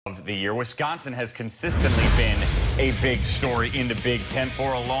Of the year. Wisconsin has consistently been a big story in the Big Ten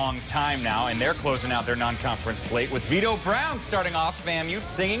for a long time now, and they're closing out their non-conference slate with Vito Brown starting off FAMU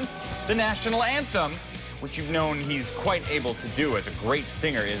singing the national anthem, which you've known he's quite able to do. As a great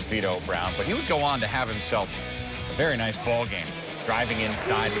singer is Vito Brown, but he would go on to have himself a very nice ball game, driving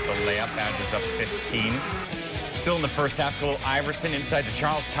inside with the layup. Badgers up 15. Still in the first half, Khalil Iverson inside to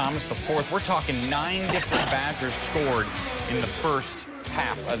Charles Thomas, the fourth. We're talking 9 different Badgers scored in the first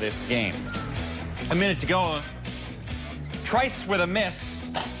half of this game. A minute to go. Trice with a miss,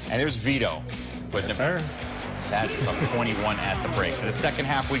 and there's Vito putting it. Badgers up 21 at the break. To the second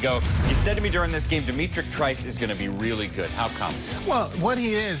half we go. You said to me during this game, Demetric Trice is going to be really good. How come? Well, what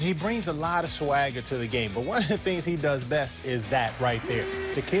he is, he brings a lot of swagger to the game. But one of the things he does best is that right there.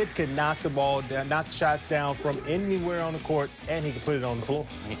 The kid can knock the ball down, knock shots down from anywhere on the court, and he can put it on the floor.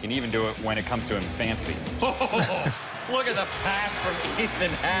 He can even do it when it comes to him fancy. Look at the pass from Ethan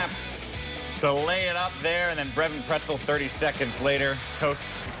Happ to lay it up there, and then Brevin Pretzel 30 seconds later,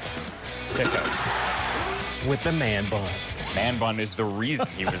 coast to coast. With the man bun. Man bun is the reason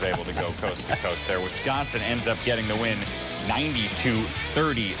he was able to go coast to coast there. Wisconsin ends up getting the win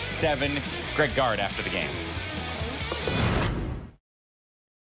 92-37. Greg Gard after the game.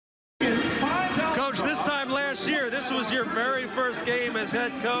 Coach, this time last year, this was your very first game as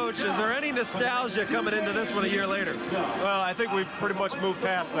head coach. Is there any nostalgia coming into this one a year later? Well, I think we've pretty much moved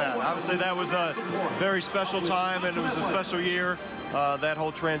past that. Obviously, that was a very special time, and it was a special year, that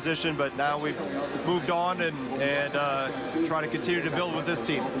whole transition. But now we've moved on and try to continue to build with this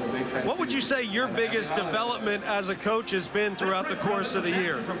team. What would you say your biggest development as a coach has been throughout the course of the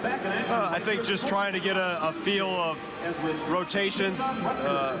year? I think just trying to get a feel of rotations,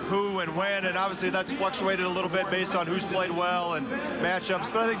 who and when, and obviously that's fluctuated a little bit based on who's played well and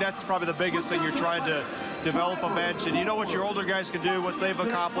matchups, but I think that's probably the biggest thing. You're trying to develop a bench, and you know what your older guys can do, what they've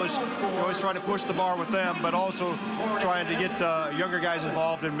accomplished. You're always trying to push the bar with them, but also trying to get younger guys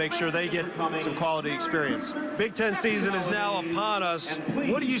involved and make sure they get some quality experience. Big Ten season is now upon us.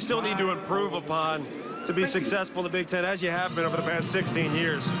 What do you still need to improve upon to be successful in the Big Ten, as you have been over the past 16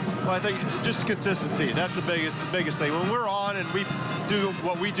 years? Well, I think just consistency. That's the biggest thing. When we're on and we do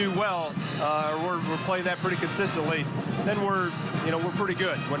what we do well, we're playing that pretty consistently, then we're pretty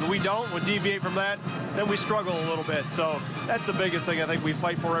good. When we don't, we deviate from that, then we struggle a little bit. So that's the biggest thing I think we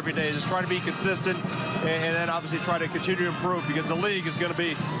fight for every day, is trying to be consistent and then obviously try to continue to improve, because the league is going to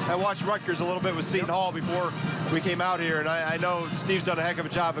be. I watched Rutgers a little bit with Seton Hall before we came out here, and I know Steve's done a heck of a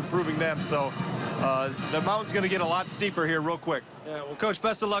job improving them. So the mountain's going to get a lot steeper here real quick. Yeah, well, Coach,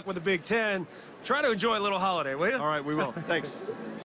 best of luck with the Big Ten. Try to enjoy a little holiday, will you? All right, we will. Thanks.